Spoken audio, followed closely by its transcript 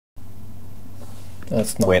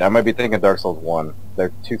That's not... Wait, I might be thinking Dark Souls 1.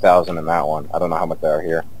 They're 2,000 in that one. I don't know how much they are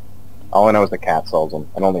here. All I know is the cat sells them,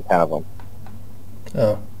 and only 10 of them.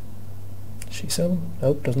 Oh. She sell them?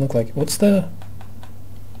 Nope, doesn't look like it. What's the...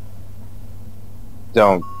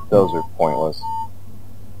 Don't. Those are pointless.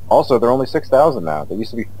 Also, they're only 6,000 now. They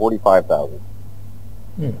used to be 45,000.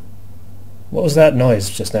 Hmm. What was that noise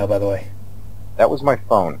just now, by the way? That was my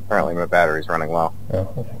phone. Apparently my battery's running low.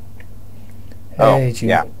 Oh, okay. Oh, Hey,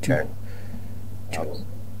 yeah. do Okay.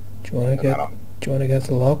 you want to get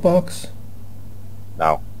the lockbox?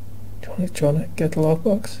 No. Do you want to get the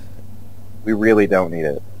lockbox? We really don't need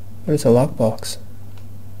it. But it's a lockbox.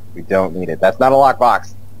 We don't need it. That's not a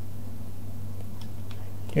lockbox.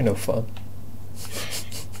 You're no fun.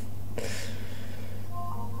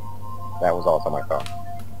 That was also my phone.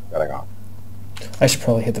 Gotta go. I should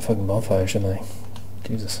probably hit the fucking bonfire, shouldn't I?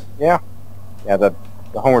 Jesus. Yeah. Yeah, the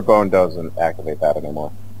homeward bone doesn't activate that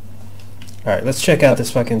anymore. Alright, let's check out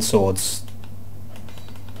this fucking swords.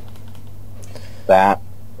 That,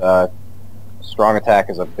 strong attack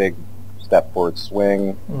is a big step forward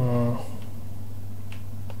swing.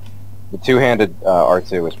 The two-handed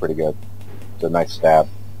R2 is pretty good. It's a nice stab.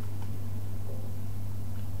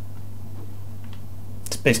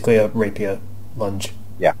 It's basically a rapier lunge.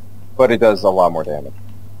 Yeah, but it does a lot more damage.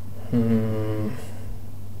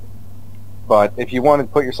 But if you want to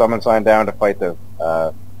put your summon sign down to fight the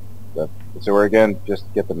sewer again, just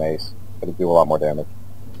get the mace. It'll do a lot more damage.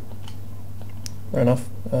 Fair enough.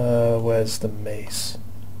 Where's the mace?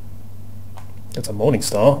 It's a Morning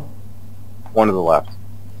Star. One to the left.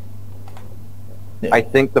 Yeah. I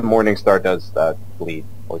think the Morning Star does bleed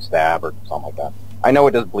or stab or something like that. I know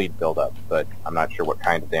it does bleed build up, but I'm not sure what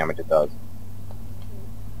kind of damage it does.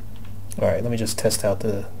 Alright, let me just test out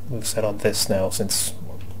the moveset on this now, since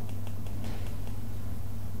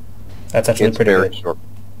that's actually It's pretty very good. short.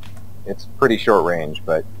 It's pretty short range,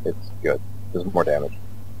 but it's good. Does more damage.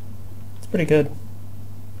 It's pretty good.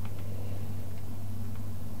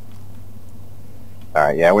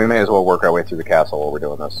 Alright, yeah, we may as well work our way through the castle while we're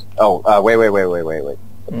doing this. Oh, wait.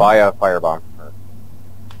 Buy a firebomb.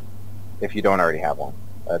 If you don't already have one.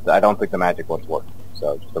 I don't think the magic ones work,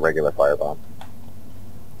 so just a regular firebomb.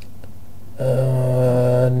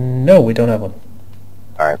 No, we don't have one.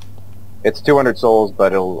 Alright. It's 200 souls,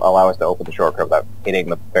 but it'll allow us to open the shortcut without hitting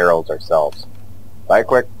the barrels ourselves. Buy it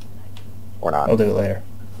quick. Or not. I'll do it later.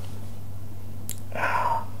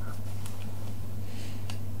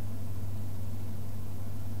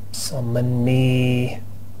 Summon me.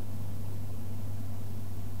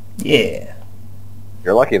 Yeah.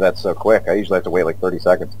 You're lucky that's so quick. I usually have to wait like 30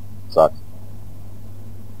 seconds. Sucks.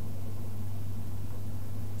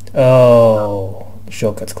 Oh, the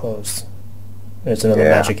shortcut's closed. There's another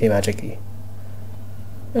Yeah. magic-y.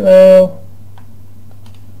 Hello.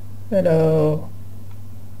 Hello.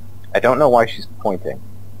 I don't know why she's pointing.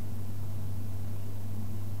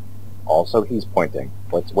 Also, he's pointing.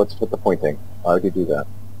 What's with the pointing? Why would you do that?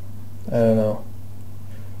 I don't know.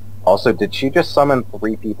 Also, did she just summon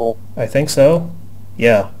 3 people? I think so.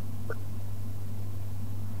 Yeah.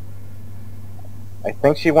 I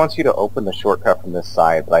think she wants you to open the shortcut from this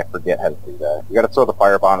side, but I forget how to do that. You gotta throw the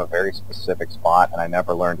firebomb in a very specific spot, and I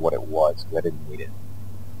never learned what it was, because I didn't need it.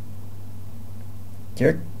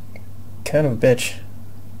 You're kind of a bitch.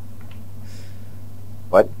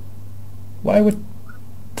 What? Why would...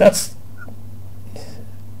 That's...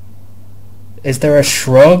 Is there a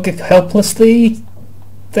shrug helplessly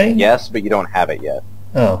thing? Yes, but you don't have it yet.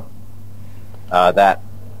 Oh.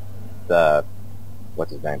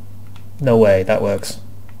 What's his name? No way, that works.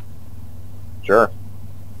 Sure.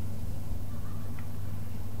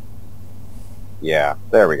 Yeah,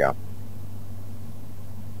 there we go.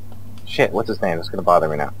 Shit, what's his name? It's gonna bother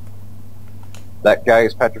me now. That guy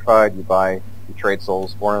is petrified, you trade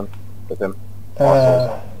souls for him, with him.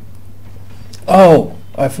 Oh!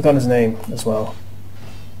 I've forgotten his name as well.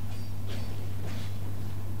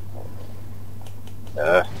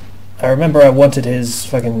 I remember I wanted his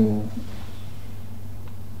fucking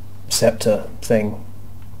scepter thing.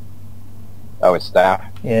 Oh, his staff.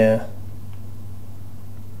 Yeah.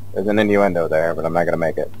 There's an innuendo there, but I'm not gonna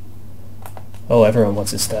make it. Oh, everyone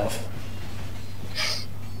wants his staff.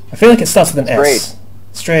 I feel like it starts with an S.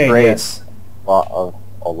 Straight, yes.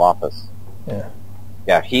 Olafus. Yeah.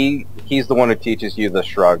 Yeah, he's the one who teaches you the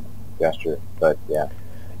shrug gesture, but yeah.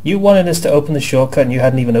 You wanted us to open the shortcut and you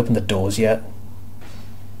hadn't even opened the doors yet.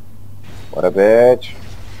 What a bitch.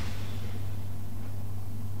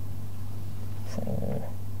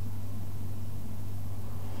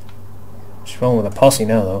 She's rolling with a posse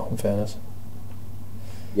now, though, in fairness.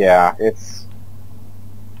 Yeah, it's...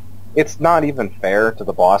 it's not even fair to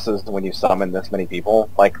the bosses when you summon this many people.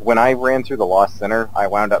 Like, when I ran through the Lost Center, I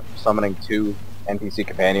wound up summoning 2 NPC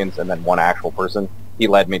companions and then 1 actual person. He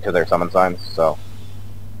led me to their summon signs, so...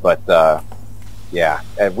 But, yeah.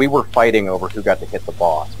 And we were fighting over who got to hit the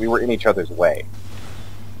boss. We were in each other's way.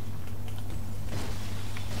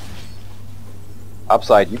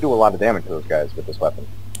 Upside, you do a lot of damage to those guys with this weapon.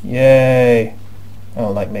 Yay! I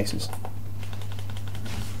don't like maces.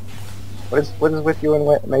 What is with you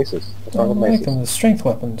and maces? What's wrong with I like maces? them as strength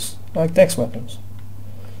weapons. I like dex weapons.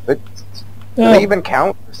 Do No. they even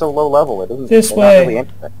count? They're so low level. It doesn't. This they're way. Not really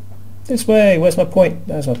anything. This way! Where's my point?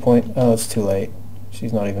 There's my point. Oh, it's too late.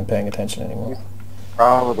 She's not even paying attention anymore.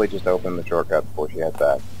 Probably just opened the shortcut before she had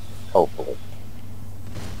that. Hopefully.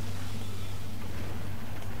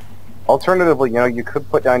 Alternatively, you know, you could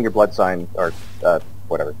put down your blood sign, or,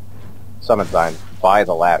 whatever, summon sign, by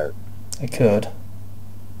the ladder. I could.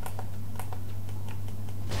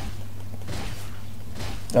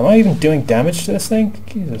 Am I even doing damage to this thing?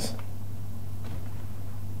 Jesus.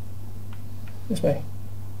 This way.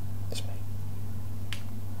 This way.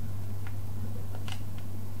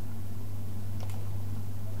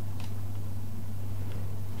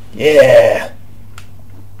 Yeah!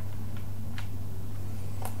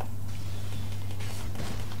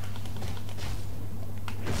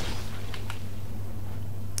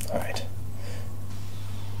 Alright.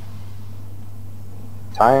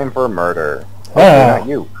 Time for murder. Ah. Not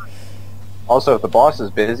you. Also, if the boss is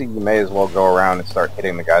busy, you may as well go around and start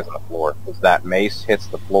hitting the guys on the floor, because that mace hits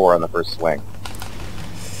the floor on the first swing.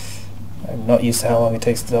 I'm not used to how long it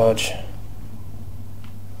takes to dodge.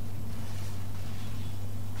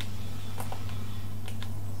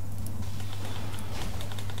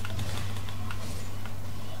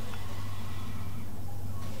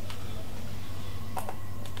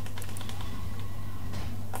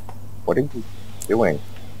 What are you doing?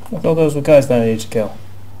 I thought those were guys that I needed to kill.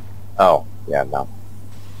 Oh, yeah, no.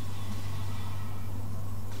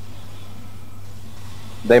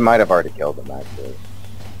 They might have already killed them, actually.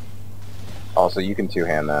 Also, you can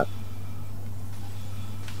two-hand that.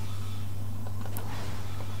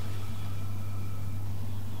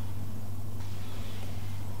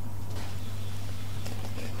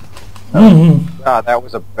 Ah, that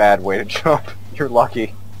was a bad way to jump. You're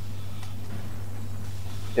lucky.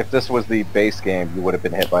 If this was the base game, you would have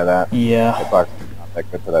been hit by that. Yeah. The bucks were not that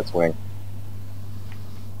good for that swing.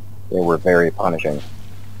 They were very punishing.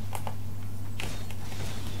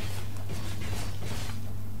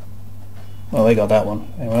 Well, they got that one.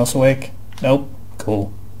 Anyone else awake? Nope.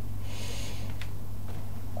 Cool.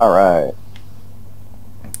 Alright.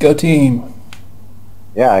 Go team.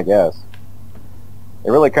 Yeah, I guess.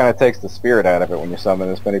 It really kind of takes the spirit out of it when you summon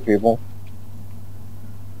this many people.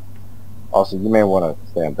 Also, you may want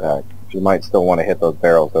to stand back. You might still want to hit those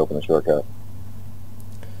barrels to open the shortcut.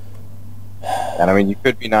 And I mean, you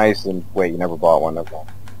could be nice and... Wait, you never bought one, okay.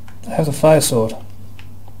 I have the fire sword.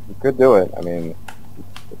 You could do it. I mean...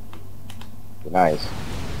 Be nice.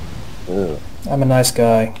 Ugh. I'm a nice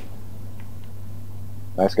guy.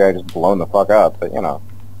 Nice guy just blown the fuck up, but you know.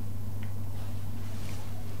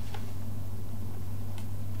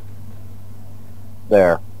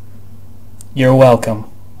 There. You're welcome.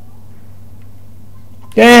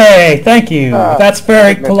 Yay! Thank you! That's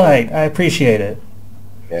very polite. I appreciate it.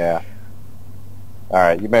 Yeah.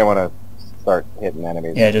 Alright, you may want to start hitting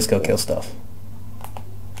enemies. Yeah, just go kill stuff.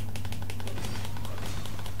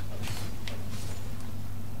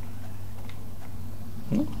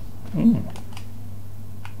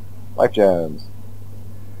 Life gems.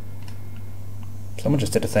 Someone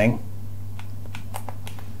just did a thing.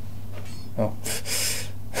 Oh.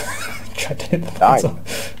 Tried to hit the Nice. button.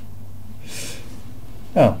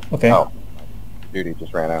 Oh, okay. Oh. Duty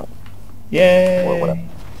just ran out. Yay! Or whatever.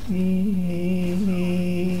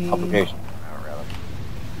 Obligation. Rather.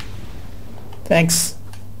 Thanks,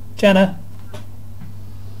 Jenna.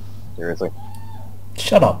 Seriously.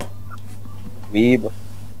 Shut up. Weeb.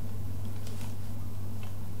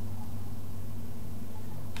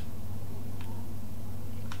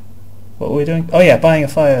 What were we doing? Oh yeah, buying a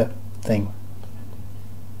fire thing.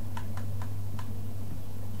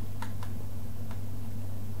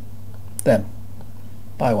 Then,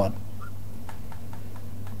 buy one.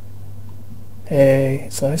 Hey,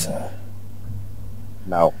 Slicer.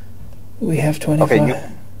 No. We have 25. Okay,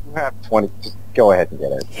 you have 20. Just go ahead and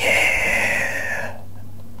get it. Yeah.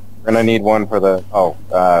 We're gonna need one for the... Oh,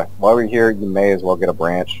 while we're here, you may as well get a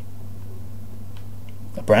branch.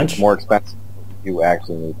 A branch? It's more expensive. You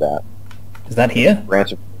actually need that. Is that here?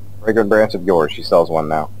 Branch of... Regular branch of yours. She sells one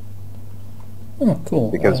now. Oh,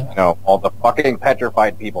 cool. Because, you know, all the fucking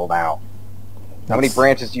petrified people now. How many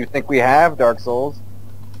branches do you think we have, Dark Souls?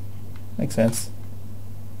 Makes sense.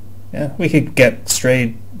 Yeah, we could get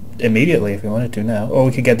Strayed immediately if we wanted to now. Or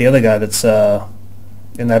we could get the other guy that's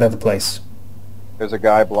in that other place. There's a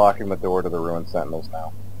guy blocking the door to the Ruined Sentinels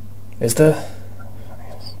now. Is there?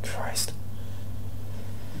 Christ.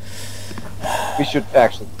 We should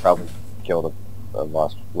actually probably kill the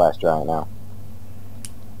last giant now.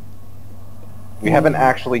 We haven't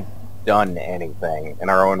actually done anything in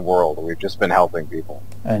our own world. We've just been helping people.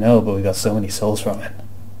 I know, but we got so many souls from it.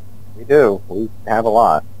 We do. We have a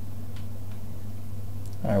lot.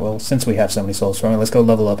 Alright, well, since we have so many souls from it, let's go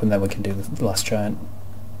level up and then we can do the last giant.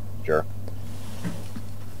 Sure.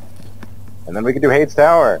 And then we can do Hades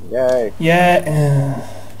Tower. Yay. Yeah.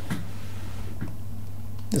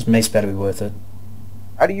 This mace better be worth it.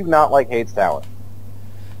 How do you not like Hades Tower?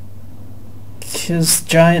 Because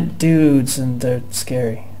giant dudes and they're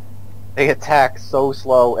scary. They attack so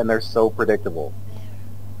slow and they're so predictable.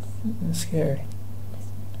 They're scary.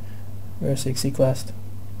 Rare 6 class.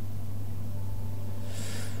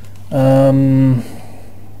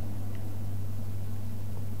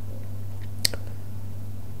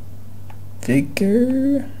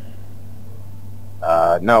 Vigor?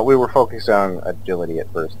 No, we were focused on agility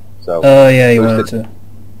at first. So oh yeah, you wanted to.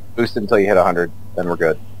 Boost it until you hit 100, then we're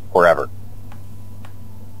good. Forever.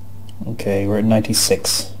 Okay, we're at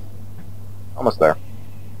 96. Almost there.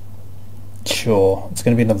 Sure. It's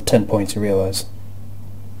going to be another 10 points, you realise.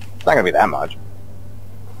 It's not going to be that much.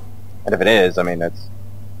 And if it is, I mean,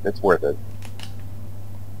 it's worth it.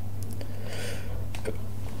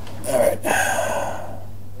 Alright.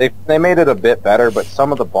 They made it a bit better, but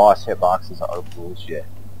some of the boss hitboxes are bullshit.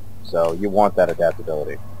 So you want that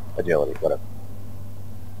adaptability. Agility, whatever.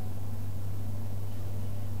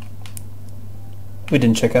 We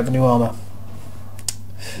didn't check out the new armor.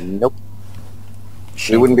 Nope.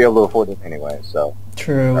 Shame. We wouldn't be able to afford it anyway, so...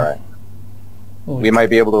 True. Alright. Well, We might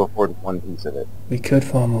be able to afford one piece of it. we could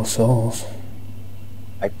farm more souls.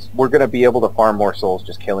 We're going to be able to farm more souls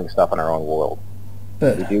just killing stuff in our own world.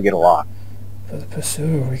 But We do get a lot. for the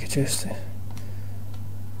pursuer, we could just...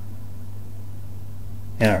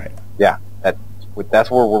 Yeah, alright. Yeah, that's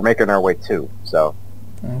where we're making our way to, so...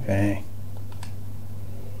 Okay.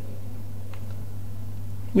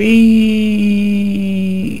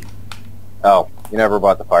 We... Oh, you never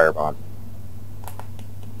bought the firebomb.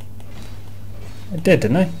 I did,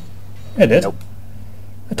 didn't I? I did. Nope.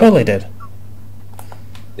 I totally did.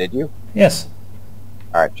 Did you? Yes.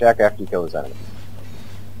 Alright, check after you kill this enemy.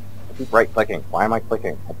 I keep right-clicking. Why am I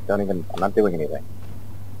clicking? I'm not doing anything.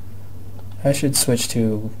 I should switch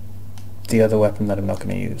to the other weapon that I'm not going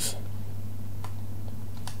to use.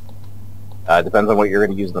 Depends on what you're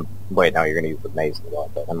going to use Wait, no, you're going to use the mace as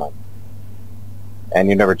well, but never mind. And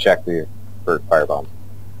you never checked for firebombs.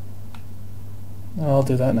 I'll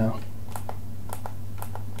do that now.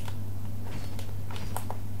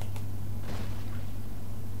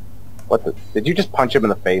 What the... Did you just punch him in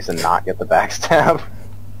the face and not get the backstab?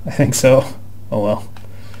 I think so. Oh well.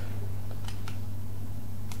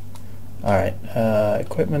 Alright,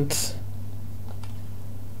 equipment.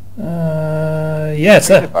 Yeah, it's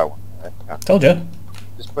there. Yeah. Told you.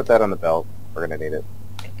 Just put that on the belt. We're going to need it.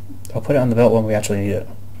 I'll put it on the belt when we actually need it.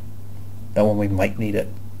 Not when we might need it.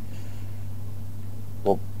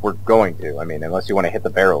 Well, we're going to. I mean, unless you want to hit the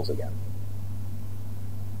barrels again.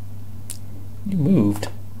 You moved.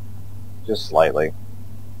 Just slightly.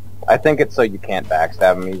 I think it's so you can't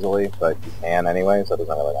backstab him easily, but you can anyway, so it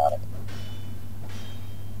doesn't really matter.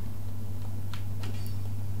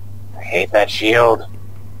 I hate that shield.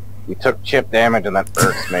 You took chip damage and that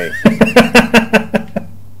irks me.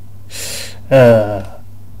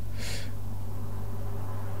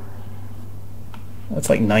 That's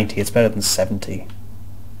like 90. It's better than 70.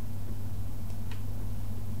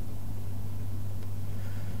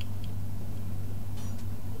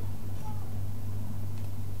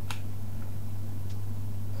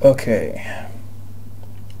 Okay.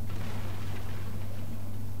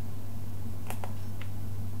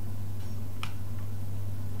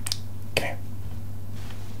 Okay.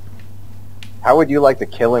 How would you like to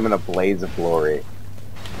kill him in a blaze of glory?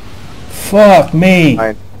 Fuck me!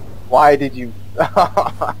 Why did you...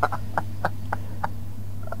 That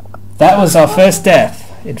was our first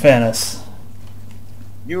death, in fairness.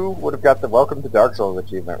 You would have got the Welcome to Dark Souls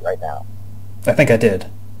achievement right now. I think I did.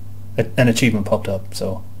 An achievement popped up,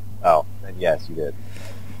 so... Oh, then yes, you did.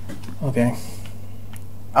 Okay.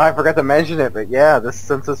 Oh, I forgot to mention it, but yeah,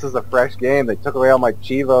 since this is a fresh game, they took away all my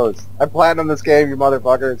Chivos. I platinumed this game, you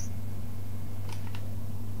motherfuckers.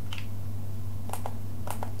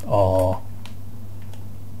 Aww.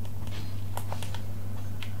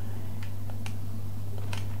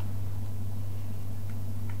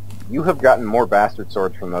 You have gotten more bastard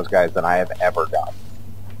swords from those guys than I have ever got.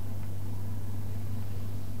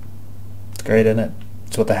 It's great, isn't it?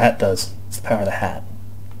 It's what the hat does. It's the power of the hat.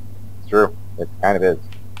 It's true. It kind of is.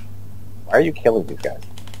 Why are you killing these guys?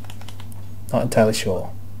 Not entirely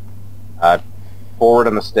sure. Forward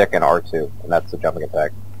on the stick and R2, and that's the jumping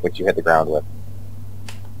attack, which you hit the ground with.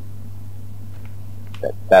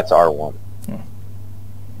 That's R1.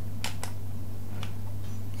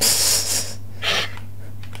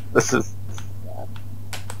 This is...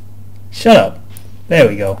 Shut up. There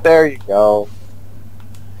we go. There you go.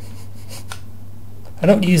 I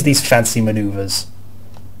don't use these fancy maneuvers.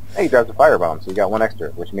 Hey, you dropped a firebomb, so you got one extra,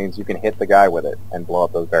 which means you can hit the guy with it and blow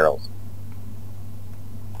up those barrels.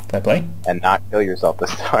 Can I play? And not kill yourself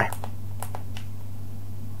this time.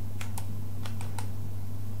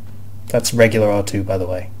 That's regular R2, by the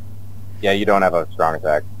way. Yeah, you don't have a strong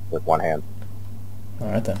attack with one hand.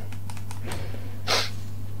 Alright then.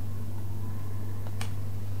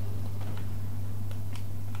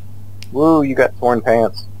 Woo, you got torn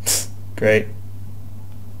pants. Great.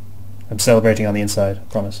 I'm celebrating on the inside, I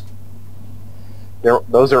promise.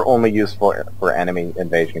 Those are only useful for enemy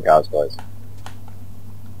invasion cosplays.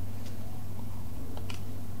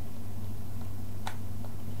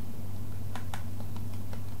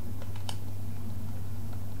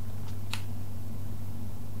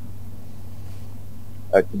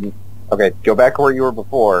 Okay, go back to where you were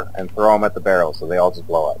before and throw them at the barrel so they all just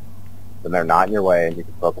blow up. Then they're not in your way and you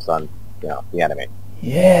can focus on, the enemy.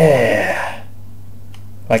 Yeah!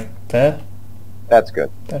 Like there? That's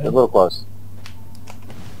good. You're a little close.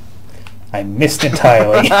 I missed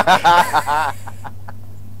entirely.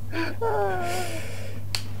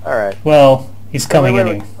 Alright. Well, he's coming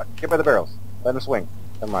anyway. Get by the barrels. Let him swing.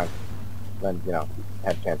 Never mind. Then, have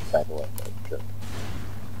a chance to back away. Sure.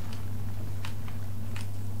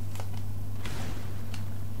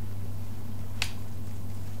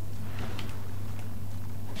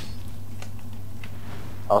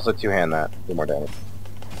 Also two-hand that. Do more damage.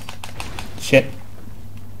 Shit.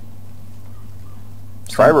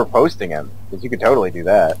 Try reposting him, because you could totally do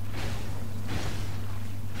that.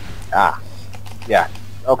 Ah. Yeah.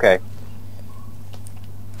 Okay.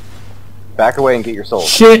 Back away and get your soul.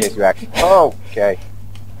 Shit! In case you actually... Oh, okay.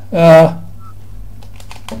 No.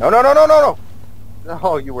 No!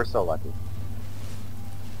 Oh, you were so lucky.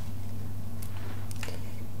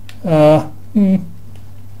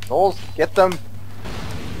 Souls, get them.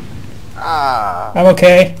 Ah. I'm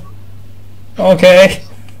okay. Okay.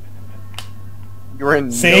 You were in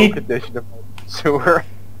no condition to fight the sewer.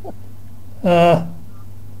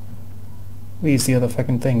 We used the other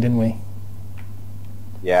fucking thing, didn't we?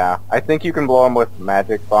 Yeah, I think you can blow them with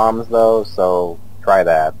magic bombs, though, so try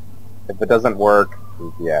that. If it doesn't work,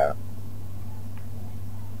 yeah.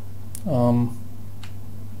 Or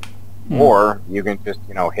you can just,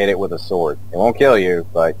 hit it with a sword. It won't kill you,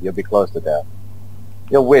 but you'll be close to death.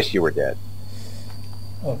 You'll wish you were dead.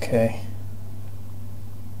 Okay.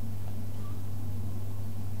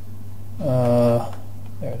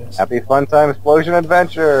 There it is. Happy Fun Time Explosion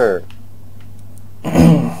Adventure!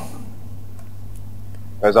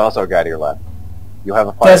 There's also a guy to your left. You have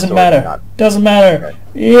a fire Doesn't sword, matter. not... Doesn't matter. Okay.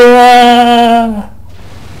 Yeah!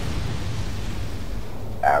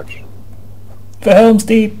 Ouch. For Helm's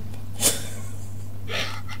Deep.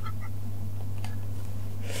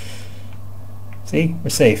 See?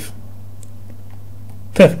 We're safe.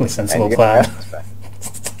 Perfectly sensible plan.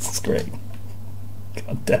 This is great.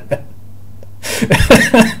 God damn it.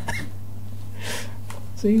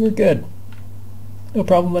 See, we're good. No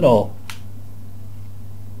problem at all.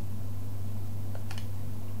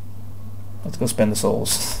 Let's go spend the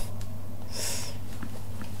souls.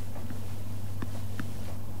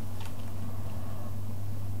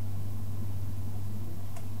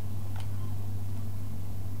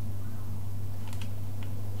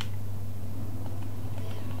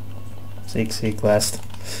 Seek last.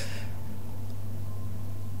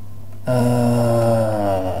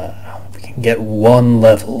 We can get one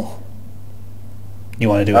level. You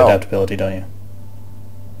want to do adaptability, don't you?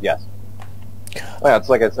 Yes. Well, it's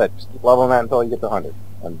like I said, just keep leveling that until you get to 100,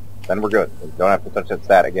 and then we're good. We don't have to touch that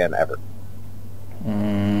stat again, ever.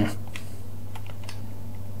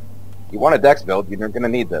 You want a dex build, you're going to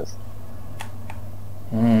need this.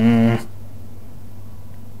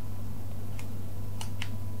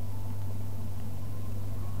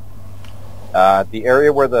 The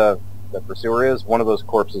area where the pursuer is, one of those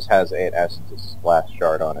corpses has an Estus splash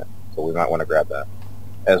shard on it, so we might want to grab that,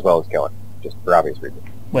 as well as kill it, just for obvious reasons.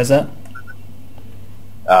 Where's that?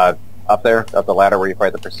 Up there, up the ladder where you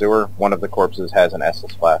fight the pursuer, one of the corpses has an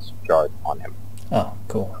Estus splash shard on him. Oh,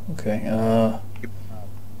 cool. Okay.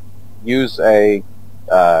 use a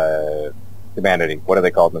humanity. What are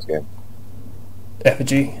they called in this game?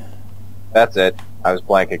 Effigy. That's it. I was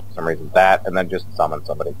blanking for some reason. That, and then just summon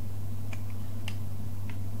somebody.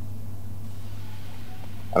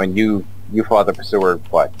 I mean, you fought the pursuer,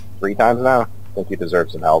 what, 3 times now? I think you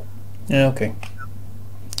deserve some help. Yeah, okay.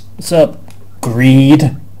 What's up,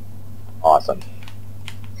 Greed? Awesome.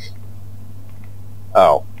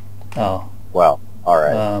 Oh. Oh. Well,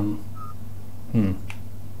 alright.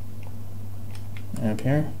 Up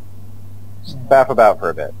here? Faff about for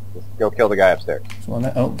a bit. Just go kill the guy upstairs.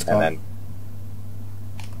 Oh, it's gone. And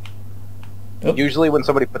then... Usually when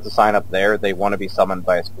somebody puts a sign up there, they want to be summoned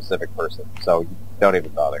by a specific person, so you don't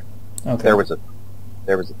even bother. Okay. There was a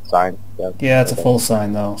sign. Yeah, it's a full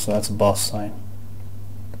sign though, so that's a boss sign.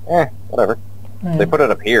 Whatever. Yeah. They put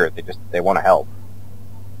it up here. They want to help.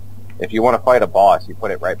 If you want to fight a boss, you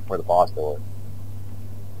put it right before the boss door.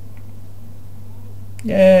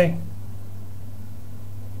 Yay!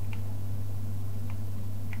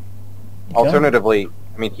 Alternatively,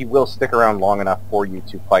 I mean, he will stick around long enough for you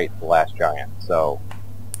to fight the last giant, so...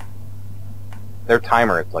 Their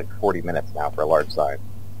timer is like 40 minutes now for a large sign.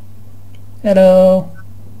 Hello!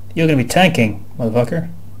 You're gonna be tanking, motherfucker.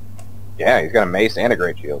 Yeah, he's got a mace and a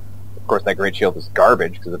great shield. Of course, that great shield is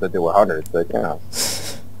garbage, because it did do 100, but, you know.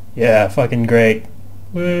 Yeah, fucking great.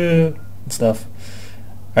 Woo! And stuff.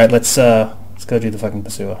 Alright, let's go do the fucking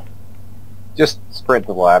pursuer. Just sprint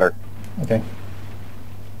to the ladder. Okay.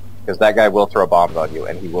 Because that guy will throw bombs on you,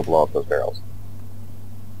 and he will blow up those barrels.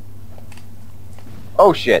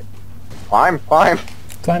 Oh shit! Climb! Climbing.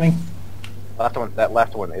 That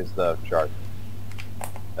left one is the shark.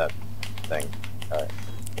 That thing. Alright.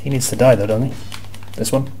 He needs to die though, doesn't he?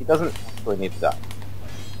 This one? He doesn't really need to die.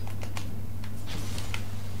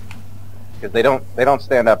 Because they don't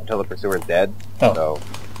stand up until the pursuer's dead. Oh. So...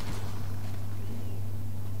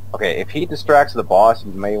 Okay, if he distracts the boss,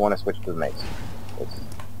 you may want to switch to the mace.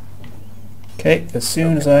 Okay, as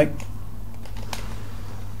soon as I...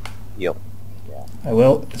 Heal. Yeah. I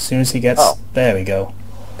will, as soon as he gets... Oh. There we go.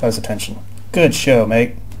 Got his attention. Good show,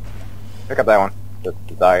 mate. Pick up that one. The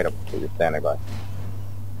item that you're standing by.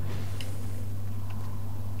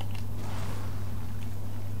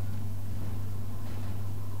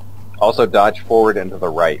 Also dodge forward and to the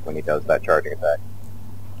right when he does that charging attack.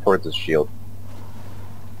 Towards his shield.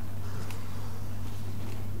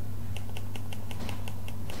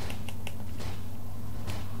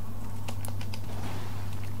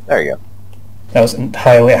 There you go. That was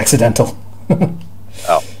entirely accidental.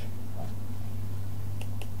 Oh.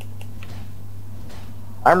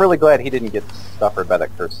 I'm really glad he didn't get suffered by that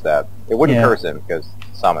curse stab. It wouldn't curse him because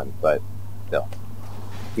summoned, but still.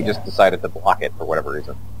 He just decided to block it for whatever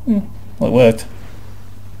reason. Well, it worked.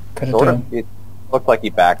 Credit Sort to of. him. It looked like he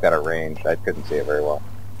backed out of range. I couldn't see it very well.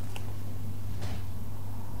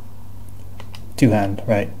 Two-hand,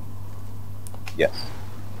 right. Yes.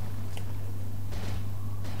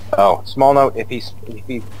 Oh, small note: if he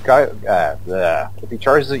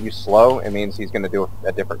charges at you slow, it means he's going to do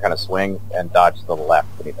a different kind of swing and dodge to the left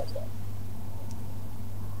when he does that.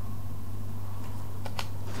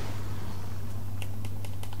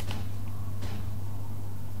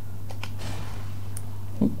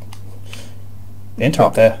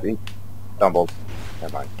 Interrupt there. He stumbled.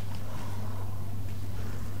 Never mind.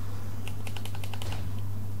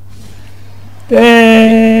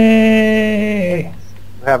 Yay!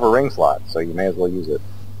 You have a ring slot, so you may as well use it.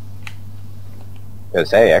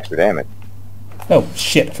 Because, hey, extra damage. Oh,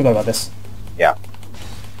 shit, I forgot about this. Yeah.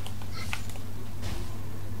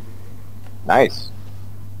 Nice.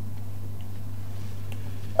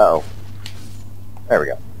 Uh-oh. There we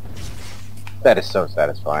go. That is so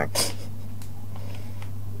satisfying.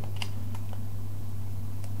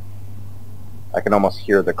 I can almost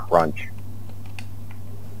hear the crunch.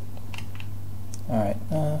 Alright,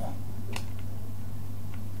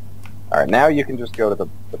 Alright, now you can just go to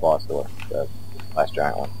the boss door. The last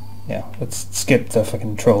giant one. yeah, let's skip the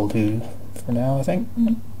fucking troll dude for now, I think.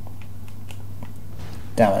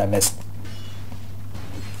 Damn it, I missed.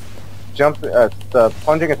 The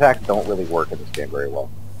plunging attacks don't really work in this game very well.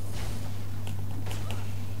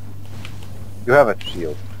 You have a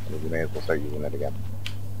shield, so you may as well start using it again.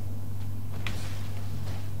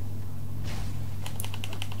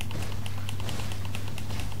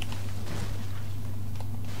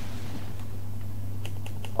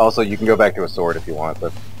 Also, you can go back to a sword if you want.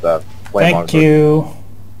 The flame Thank you!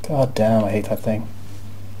 God damn, I hate that thing.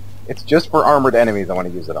 It's just for armored enemies I want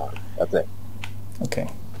to use it on. That's it. Okay.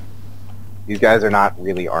 These guys are not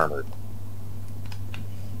really armored.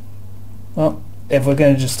 Well, if we're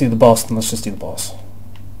gonna just do the boss, then let's just do the boss.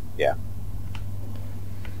 Yeah.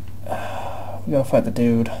 We gotta fight the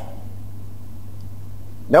dude.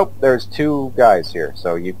 Nope, there's 2 guys here,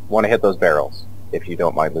 so you want to hit those barrels, if you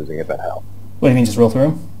don't mind losing a bit of health. What do you mean, just roll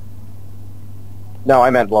through him? No,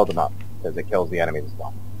 I meant blow them up, because it kills the enemies as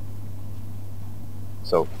well.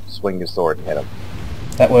 So, swing your sword and hit them.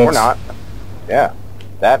 That works. Or not. Yeah.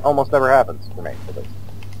 That almost never happens for me. For this.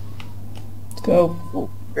 Let's go. Ooh,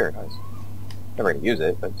 very nice. Never gonna use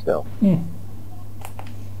it, but still.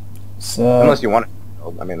 So, unless you want it.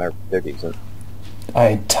 I mean, they're decent. I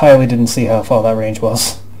entirely didn't see how far that range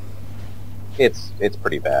was. It's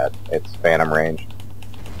pretty bad. It's phantom range.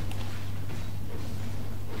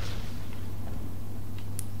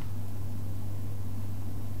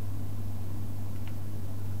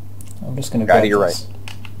 I'm just gonna Guy grab to your this.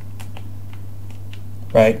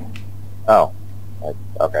 Right. Oh.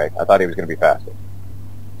 Okay. I thought he was gonna be faster.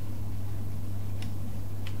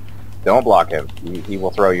 Don't block him. He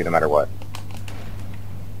will throw you no matter what.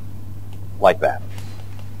 Like that.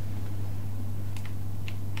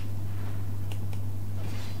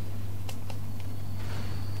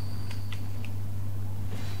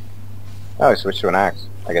 Oh, he switched to an axe.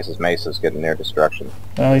 I guess his mace is getting near destruction.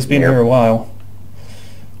 Well, he's been here a while.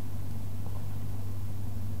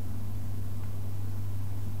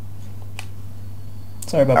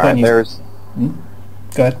 Sorry about putting you...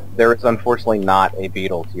 Go ahead. There is unfortunately not a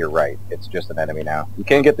beetle to your right. It's just an enemy now. You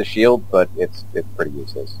can get the shield, but it's pretty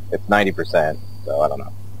useless. It's 90%, so I don't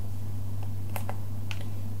know.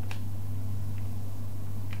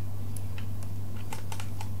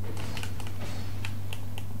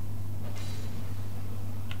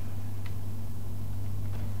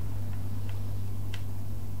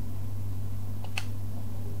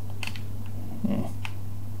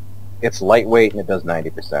 It's lightweight and it does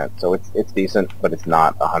 90%, so it's decent, but it's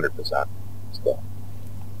not 100% still.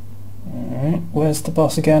 Alright, where's the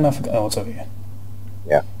boss again? I forgot. Oh, it's over here.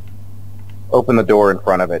 Yeah. Open the door in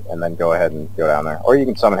front of it and then go ahead and go down there. Or you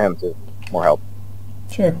can summon him too. More help.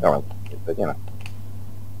 Sure. No, but you know.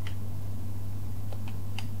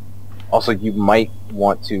 Also, you might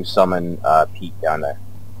want to summon Pete down there,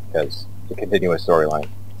 because to continue a storyline.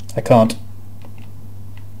 I can't.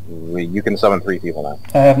 You can summon 3 people now.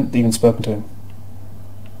 I haven't even spoken to him.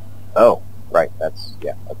 Oh, right. That's,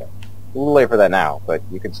 yeah, okay. A little late for that now, but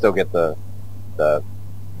you can still get the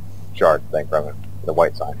shard thing from him, the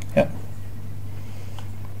white sign. Yeah.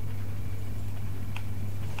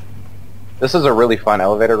 This is a really fun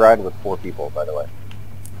elevator ride with 4 people, by the way.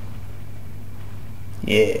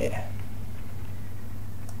 Yeah.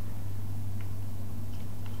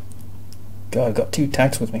 God, I've got 2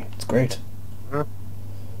 attacks with me. It's great.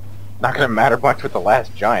 Not going to matter much with the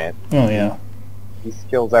last giant. Oh, yeah. He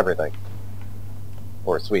kills everything.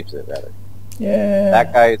 Or sweeps it, rather. Yeah.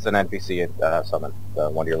 That guy is an NPC summon, the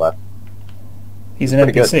one to your left. He's an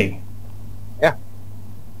Pretty NPC? Good. Yeah.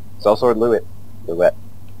 Sellsword Louet.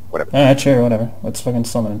 Whatever. Alright, sure, whatever. Let's fucking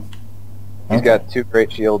summon him. He's got 2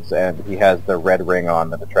 great shields, and he has the red ring on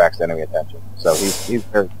that attracts enemy attention. So he's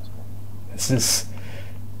very... This is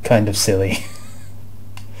kind of silly.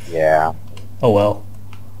 Yeah. Oh well.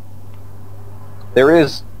 There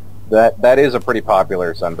is... That is a pretty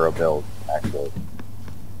popular Sunbro build, actually.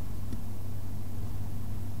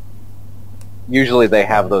 Usually they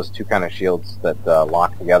have those 2 kind of shields that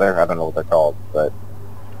lock together. I don't know what they're called, but...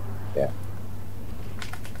 Yeah.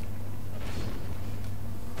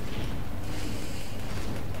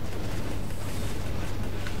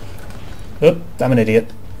 Oop, I'm an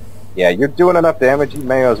idiot. Yeah, you're doing enough damage, you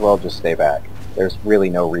may as well just stay back. There's really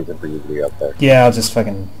no reason for you to be up there. Yeah, I'll just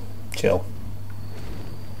fucking chill.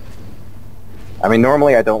 I mean,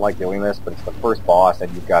 normally I don't like doing this, but it's the first boss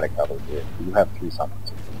and you've got it covered here. You have 3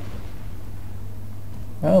 summons.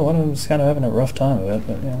 Well, one of them's kind of having a rough time of it,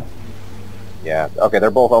 but yeah. Yeah, okay, they're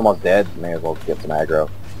both almost dead. You may as well get some aggro.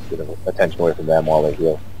 Get attention away from them while they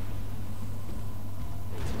heal.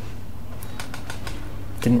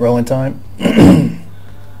 Didn't roll in time.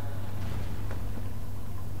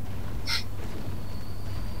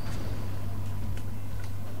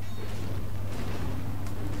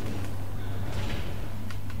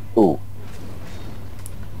 Ooh.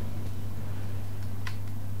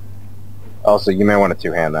 Also, you may want to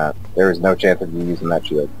 2-hand that. There is no chance of you using that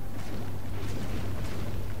shield.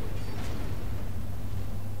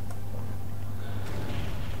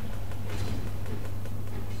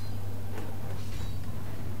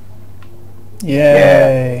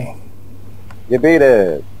 Yay! Yeah. You beat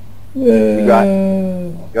it! You got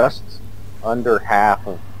Uh, just under half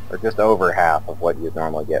of, or just over half of what you'd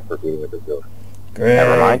normally get for beating with the build. Great.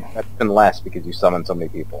 Never mind, that's been less because you summoned so many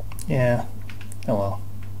people. Yeah. Oh well.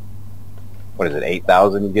 What is it,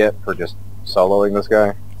 8,000 you get for just soloing this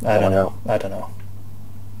guy? I don't know. I don't know.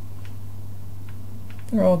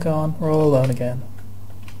 They're all gone. We're all alone again.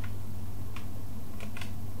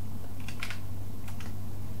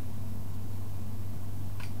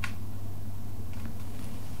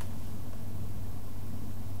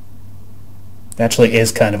 It actually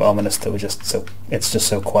is kind of ominous that it's just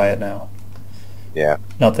so quiet now. Yeah.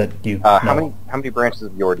 Not that you how many branches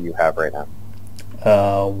of yore do you have right now?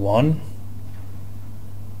 One.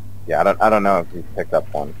 Yeah, I don't know if you picked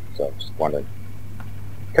up one, so just wondering.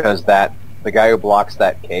 Because the guy who blocks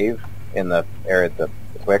that cave in the area at the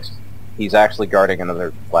Twix, he's actually guarding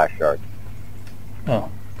another flash shard. Oh.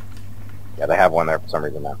 Yeah, they have one there for some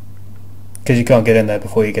reason now. Because you can't get in there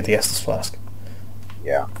before you get the Estus flask.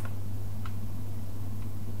 Yeah.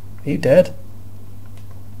 Are you dead?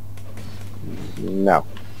 No.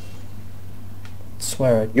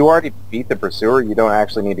 Swear it. You already beat the pursuer, you don't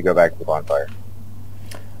actually need to go back to the bonfire.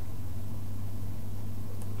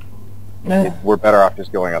 Nah. We're better off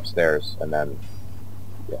just going upstairs, and then...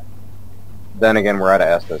 Yeah. Then again, we're out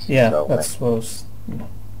of Estus. Yeah, so, that's what I was...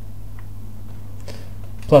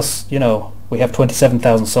 Plus, you know, we have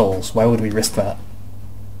 27,000 souls. Why would we risk that?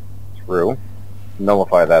 True.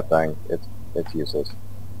 Nullify that thing. It's useless.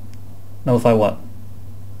 Nullify what?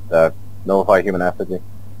 Nullify human effigy.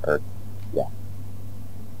 Or, yeah.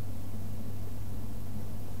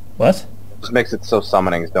 What? Just makes it so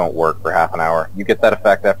summonings don't work for half an hour. You get that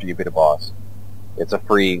effect after you beat a boss. It's a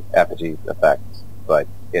free effigy effect, but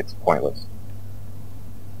it's pointless.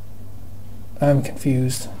 I'm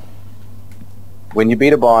confused. When you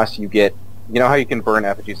beat a boss, you get... You know how you can burn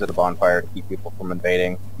effigies at a bonfire to keep people from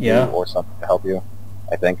invading? Yeah. Or something to help you?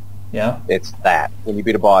 I think. Yeah? It's that. When you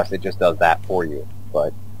beat a boss, it just does that for you.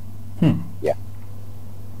 But, yeah.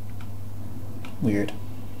 Weird.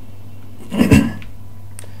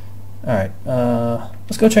 Alright,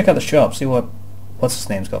 let's go check out the shop, see what's his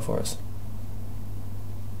name's got for us.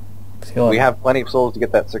 We have plenty of souls to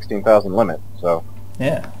get that 16,000 limit, so...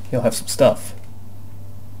 Yeah, he'll have some stuff.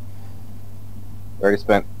 We already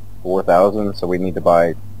spent 4,000, so we need to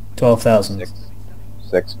buy... 12,000.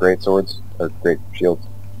 Six great swords, or great shields.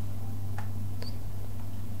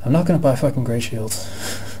 I'm not gonna buy fucking great shields.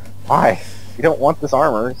 Why? You don't want this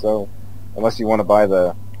armor, so... Unless you want to buy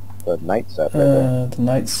the knight set right there. The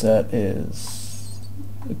knight set is...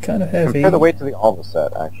 kind of heavy. Compare the weight to the Alva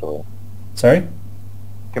set, actually. Sorry?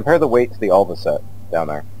 Compare the weight to the Alva set down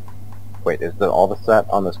there. Wait, is the Alva set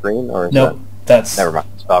on the screen, or is nope, that's... Never mind,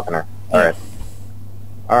 it's Falconer. Yeah. Alright.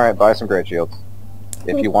 Alright, buy some great shields.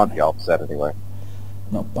 If you want the Alva set, anyway.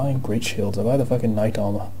 I'm not buying great shields, I buy the fucking knight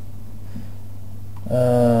armor.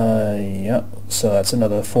 Yeah, so that's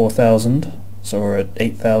another 4,000. So we're at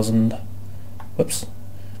 8,000. Whoops.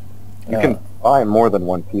 You can buy more than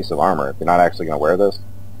one piece of armor if you're not actually going to wear this.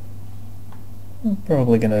 I'm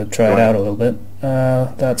probably going to try it out a little bit.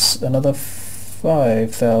 That's another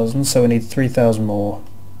 5,000, so we need 3,000 more.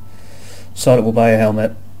 Sonic will buy a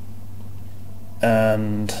helmet.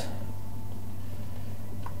 And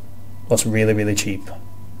what's really, really cheap?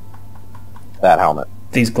 That helmet.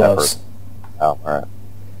 These gloves. Oh, alright.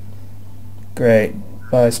 Great.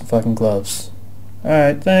 Buy some fucking gloves.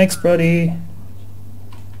 Alright, thanks, buddy.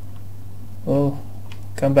 Well,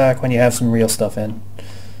 come back when you have some real stuff in.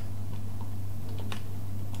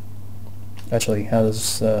 Actually, how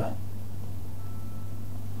does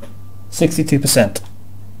 62%.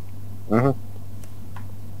 Mm-hmm.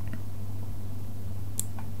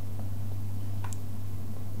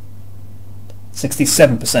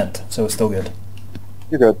 67%, so it's still good.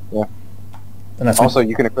 You're good, yeah. And that's also,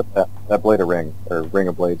 you can equip that blade of ring, or ring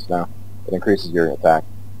of blades now. It increases your attack.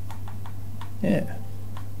 Yeah.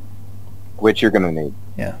 Which you're going to need.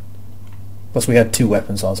 Yeah. Plus we had 2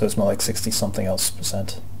 weapons on, so it's more like 60-something else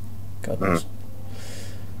percent. God knows.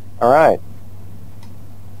 Alright.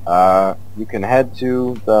 You can head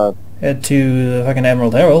to the... Head to the fucking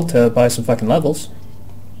Emerald Herald to buy some fucking levels.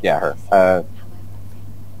 Yeah, her.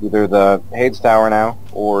 Either the Hades Tower now,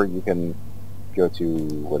 or you can go to...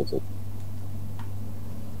 what is it?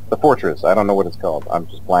 The Fortress. I don't know what it's called. I'm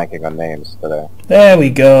just blanking on names today. There we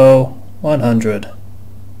go. 100.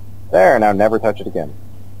 There, now never touch it again.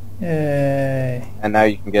 Yay. And now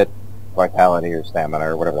you can get Vitality or Stamina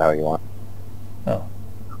or whatever the hell you want. Oh.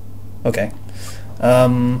 Okay.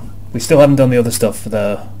 We still haven't done the other stuff for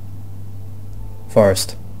the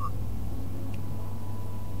forest.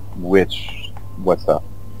 What stuff?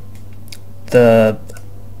 The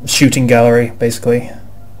shooting gallery, basically.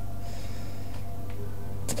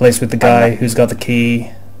 The place with the guy who's got the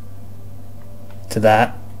key to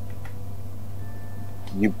that.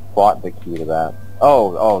 You bought the key to that.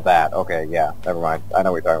 Oh, that. Okay, yeah. Never mind. I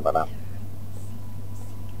know what you're talking about now.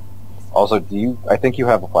 Also, do you... I think you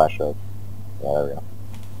have a flashlight. Yeah, there we go.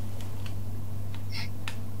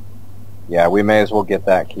 Yeah, we may as well get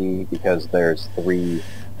that key because there's 3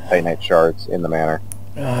 Titanite shards in the manor.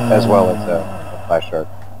 As well as a flash shard.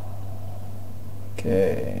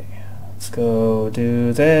 Okay. Let's go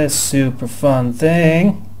do this super fun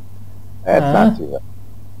thing. It's not too bad.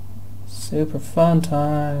 Super fun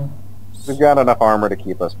time. We've got enough armor to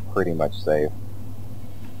keep us pretty much safe.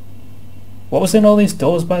 What was in all these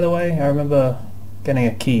doors, by the way? I remember getting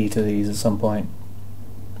a key to these at some point.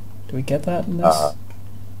 Do we get that in this?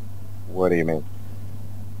 What do you mean?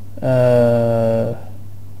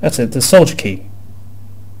 That's it, the soldier key.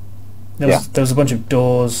 There was a bunch of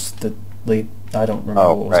doors that lead... I don't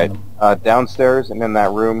remember what was in them. Downstairs and in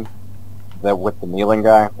that room that with the kneeling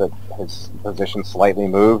guy, that his position slightly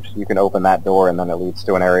moved, you can open that door and then it leads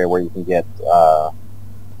to an area where you can get the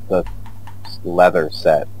leather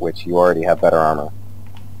set, which you already have better armor.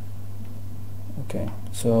 Okay,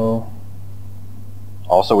 so...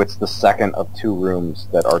 Also, it's the second of 2 rooms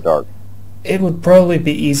that are dark. It would probably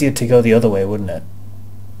be easier to go the other way, wouldn't it?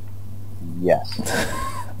 Yes.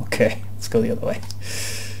 Okay, let's go the other way.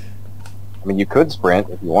 I mean, you could sprint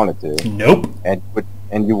if you wanted to. Nope.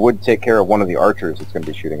 And you would take care of one of the archers that's going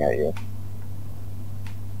to be shooting at you.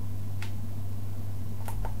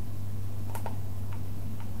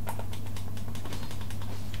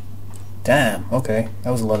 Damn, okay. That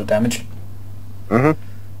was a lot of damage. Mm-hmm.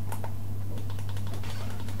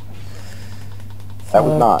 That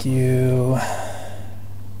was not. Fuck you.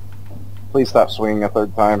 Please stop swinging a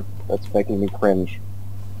 3rd time. That's making me cringe.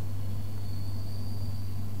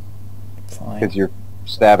 Fine. Because you're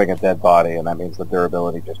stabbing a dead body, and that means the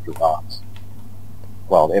durability just drops.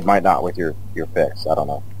 Well, it might not with your fix. I don't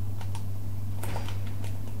know.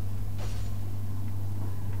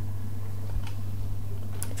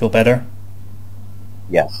 Feel better?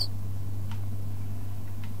 Yes.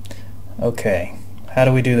 Okay. How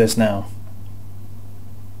do we do this now?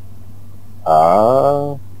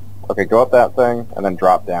 Okay, go up that thing, and then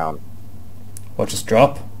drop down. What, just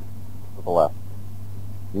drop? To the left.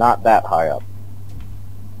 Not that high up.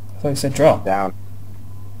 I thought you said drop. Down.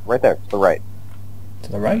 Right there, to the right.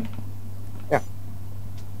 To the right? Yeah.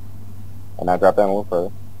 And now drop down a little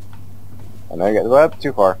further. And there you go. Well, that's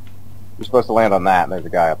too far. You're supposed to land on that, and there's a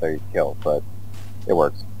guy up there you can kill, but it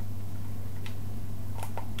works.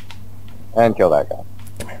 And kill that guy.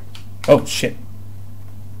 Come here. Oh, shit.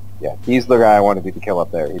 Yeah, he's the guy I wanted you to kill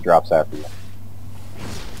up there. He drops after you.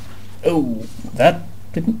 Oh, that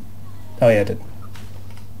didn't... Oh, yeah, it did.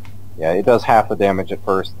 Yeah, it does half the damage at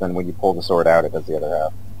first, then when you pull the sword out, it does the other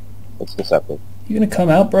half. It's deceptive. You gonna come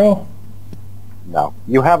out, bro? No.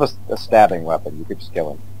 You have a stabbing weapon. You could just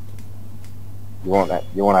kill him. You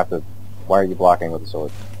won't have to... Why are you blocking with the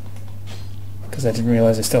sword? Because I didn't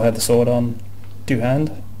realize I still had the sword on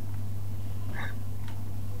two-hand.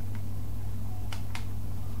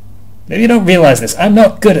 Maybe you don't realize this. I'm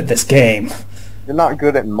not good at this game. You're not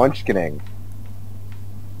good at munchkining.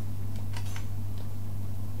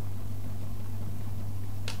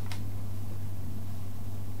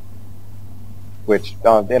 Which,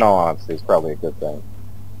 in all honesty, is probably a good thing.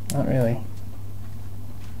 Not really.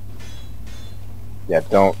 Yeah,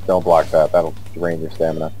 don't block that. That'll drain your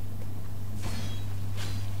stamina.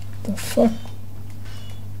 The fuck?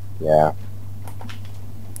 Yeah.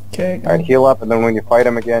 Okay. Alright, heal up, and then when you fight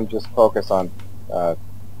him again, just focus on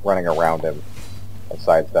running around him and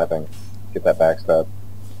sidestepping. Get that backstab.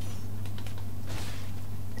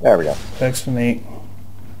 There we go. Works for me.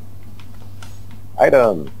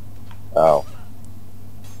 Item! Oh.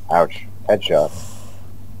 Ouch. Headshot.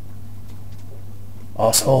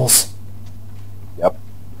 Assholes. Yep.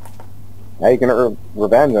 Now you can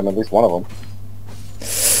revenge on at least one of them.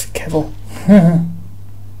 Careful.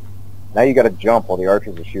 Now you gotta jump while the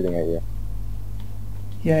archers are shooting at you.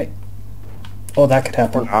 Yeah. Oh, that could Or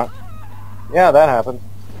happen. not. Yeah, that happened.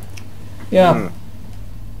 Yeah.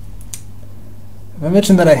 I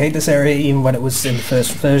mentioned that I hate this area even when it was in the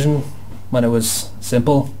first version, when it was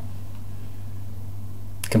simple.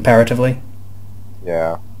 Comparatively.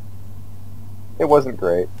 Yeah. It wasn't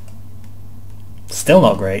great. Still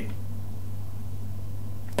not great.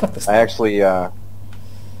 Fuck this. I actually,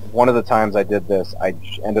 one of the times I did this, I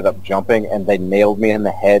ended up jumping, and they nailed me in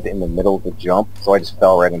the head in the middle of the jump, so I just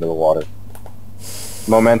fell right into the water.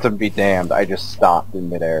 Momentum be damned, I just stopped in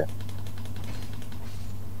midair.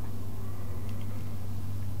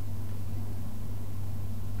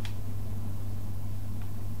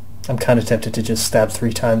 I'm kind of tempted to just stab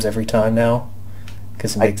 3 times every time now,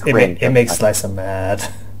 because it makes Slicer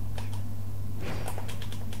mad.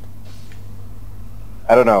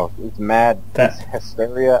 I don't know. It's mad. That... Is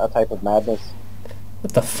hysteria a type of madness?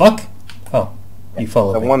 What the fuck? Oh, you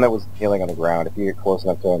followed The me. one that was healing on the ground. If you get close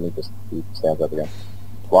enough to him, he stands up again.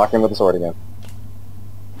 Block him with the sword again.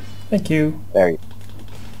 Thank you. There you.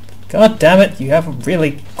 God damn it! You have a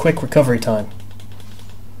really quick recovery time.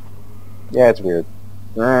 Yeah, it's weird.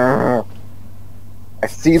 I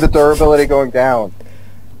see the durability going down.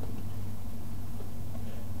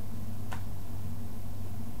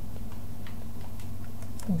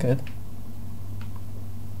 I'm good.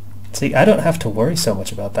 See, I don't have to worry so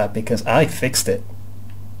much about that because I fixed it.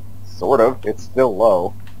 Sort of. It's still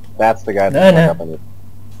low. That's the guy No, that's no. up on you.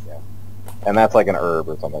 Yeah. And that's like an herb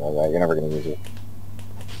or something like that. You're never going to use it.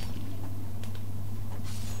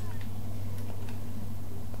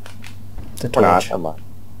 The Or not. torch. I'm not.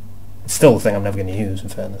 It's still a thing I'm never going to use, in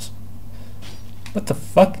fairness. What the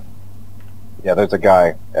fuck? Yeah, there's a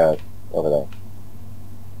guy over there.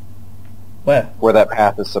 Where? Where that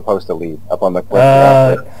path is supposed to lead. Up on the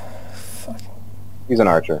cliff. Fuck. He's an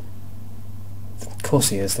archer. Of course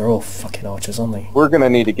he is. They're all fucking archers, aren't they? We're going to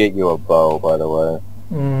need to get you a bow, by the way.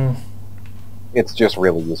 Hmm. It's just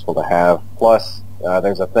really useful to have. Plus,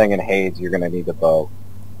 there's a thing in Hades you're going to need the bow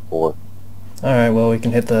for. Alright, well, we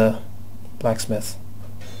can hit the blacksmith.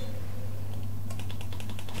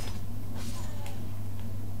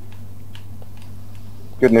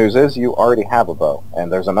 Good news is you already have a bow,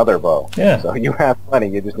 and there's another bow. Yeah. So you have plenty,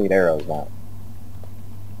 you just need arrows now.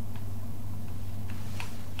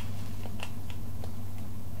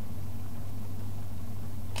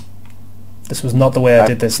 This was not the way I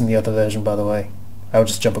did this in the other version, by the way. I would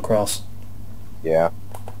just jump across. Yeah.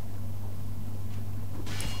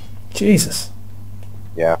 Jesus.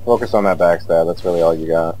 Yeah, focus on that backstab, that's really all you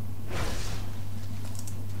got.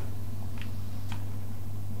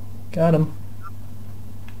 Got him.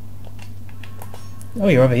 Oh,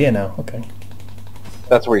 you're over here now. Okay.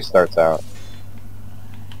 That's where he starts out.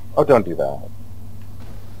 Oh, don't do that.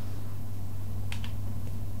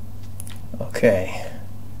 Okay.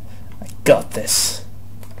 I got this.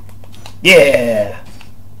 Yeah!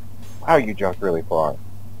 Wow, you jumped really far.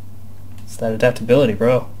 It's that adaptability,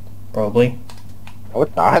 bro. Probably. No,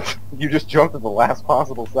 it's not. You just jumped at the last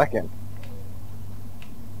possible second.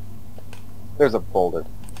 There's a boulder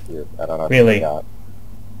here. I don't know if Really? you got.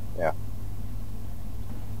 Yeah.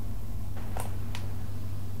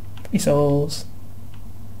 3 souls.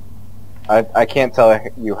 I can't tell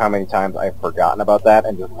you how many times I've forgotten about that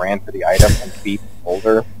and just ran for the item and beat the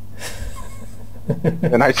boulder.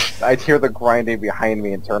 And I'd hear the grinding behind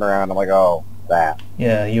me and turn around and I'm like, oh, that.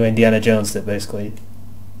 Yeah, you Indiana Jones did, basically.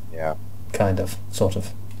 Yeah. Kind of. Sort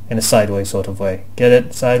of. In a sideways sort of way. Get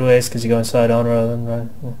it? Sideways, because you're going side on rather than right?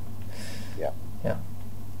 Yeah. Yeah.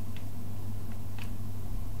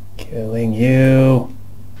 Killing you.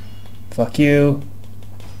 Fuck you.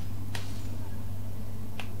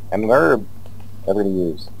 And an herb. Never to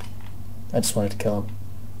use. I just wanted to kill him.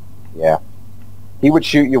 Yeah. He would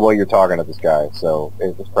shoot you while you're talking to this guy, so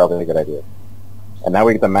it was probably a good idea. And now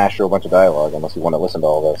we get to mash through a bunch of dialogue, unless you want to listen to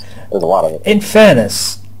all this. There's a lot of it. In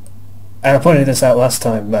fairness, and I pointed this out last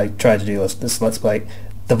time I tried to do this Let's Play,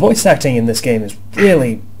 the voice acting in this game is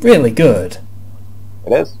really, really good.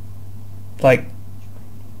 It is. Like,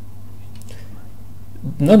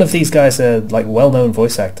 none of these guys are, like, well-known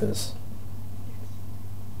voice actors.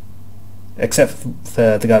 Except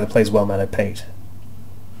for the guy that plays Well-Mannered Pate.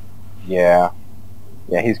 Yeah.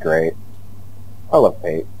 Yeah, he's great. I love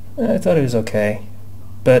Pate. I thought he was okay.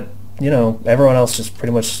 But, you know, everyone else just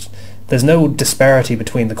pretty much... There's no disparity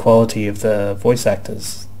between the quality of the voice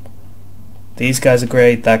actors. These guys are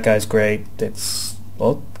great, that guy's great. It's,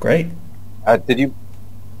 well, great. Did you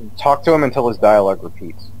talk to him until his dialogue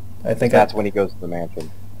repeats? I think That's when he goes to the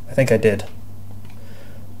mansion. I think I did.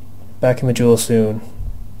 Back in Majula soon.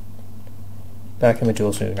 Back in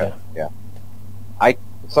Majula soon, yeah. Yeah.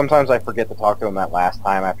 Sometimes I forget to talk to him that last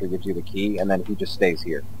time after he gives you the key, and then he just stays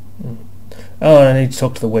here. Mm. Oh, and I need to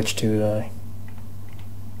talk to the witch too, don't I?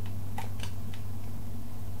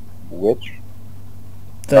 Which?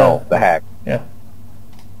 The hag. Yeah.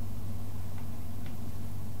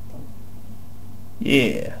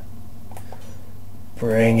 Yeah.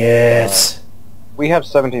 Bring it. We have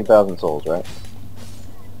 17,000 souls, right?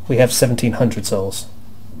 We have 1,700 souls.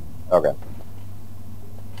 Okay.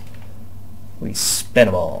 We spent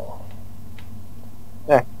them all.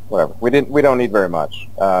 Whatever. We don't need very much.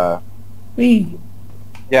 We.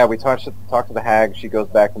 Yeah, we talked to the hag. She goes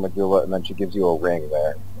back to Majula, and then she gives you a ring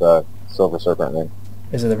there, the silver serpent ring.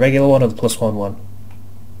 Is it the regular one or the +1 one?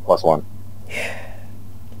 +1. Yeah.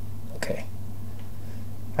 Okay.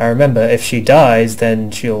 I remember if she dies,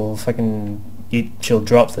 then she'll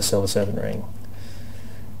drop the silver serpent ring.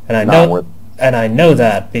 And I Not know, worth. and I know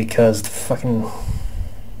that because the fucking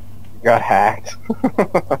Got hacked.